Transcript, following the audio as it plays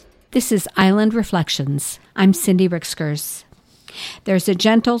This is Island Reflections. I'm Cindy Rixkers. There's a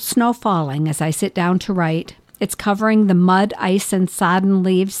gentle snow falling as I sit down to write. It's covering the mud, ice, and sodden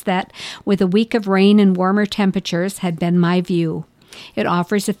leaves that, with a week of rain and warmer temperatures, had been my view. It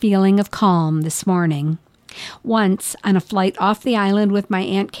offers a feeling of calm this morning. Once, on a flight off the island with my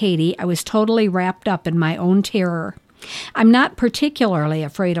Aunt Katie, I was totally wrapped up in my own terror. I'm not particularly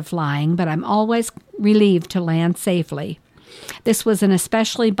afraid of flying, but I'm always relieved to land safely. This was an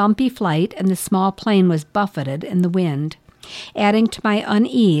especially bumpy flight, and the small plane was buffeted in the wind. Adding to my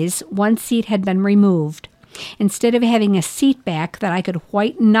unease, one seat had been removed. Instead of having a seat back that I could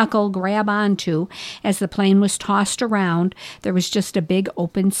white-knuckle grab onto as the plane was tossed around, there was just a big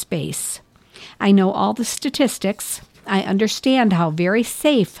open space. I know all the statistics. I understand how very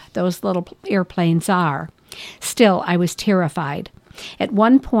safe those little airplanes are. Still, I was terrified. At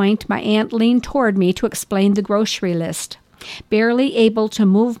one point, my aunt leaned toward me to explain the grocery list. Barely able to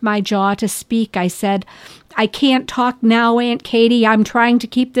move my jaw to speak, I said, "I can't talk now, Aunt Katie. I'm trying to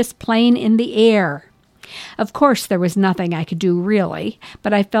keep this plane in the air." Of course, there was nothing I could do really,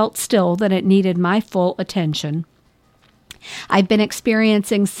 but I felt still that it needed my full attention. I've been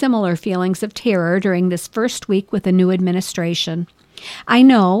experiencing similar feelings of terror during this first week with the new administration. I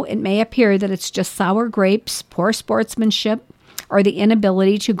know it may appear that it's just sour grapes, poor sportsmanship, or the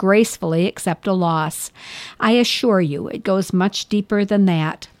inability to gracefully accept a loss. I assure you, it goes much deeper than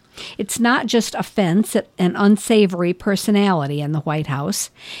that. It's not just offense and unsavory personality in the White House.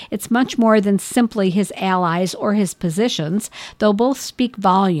 It's much more than simply his allies or his positions, though both speak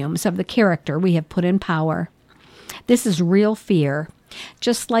volumes of the character we have put in power. This is real fear.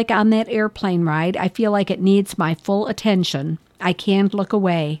 Just like on that airplane ride, I feel like it needs my full attention. I can't look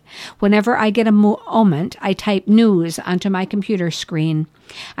away. Whenever I get a moment, I type news onto my computer screen.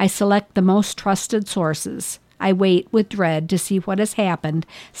 I select the most trusted sources. I wait with dread to see what has happened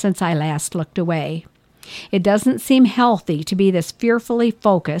since I last looked away. It doesn't seem healthy to be this fearfully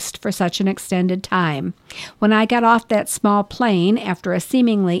focused for such an extended time. When I got off that small plane after a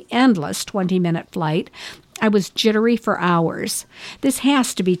seemingly endless 20-minute flight, I was jittery for hours. This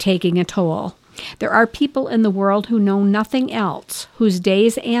has to be taking a toll. There are people in the world who know nothing else, whose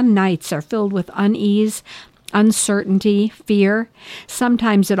days and nights are filled with unease, uncertainty, fear.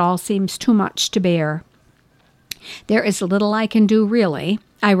 Sometimes it all seems too much to bear. There is little I can do, really.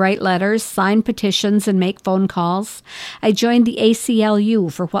 I write letters, sign petitions, and make phone calls. I joined the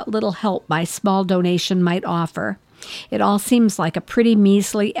ACLU for what little help my small donation might offer. It all seems like a pretty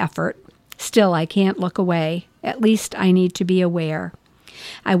measly effort. Still, I can't look away. At least I need to be aware.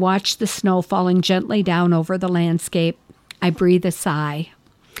 I watch the snow falling gently down over the landscape. I breathe a sigh.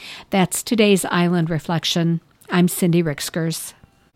 That's today's Island Reflection. I'm Cindy Rixkers.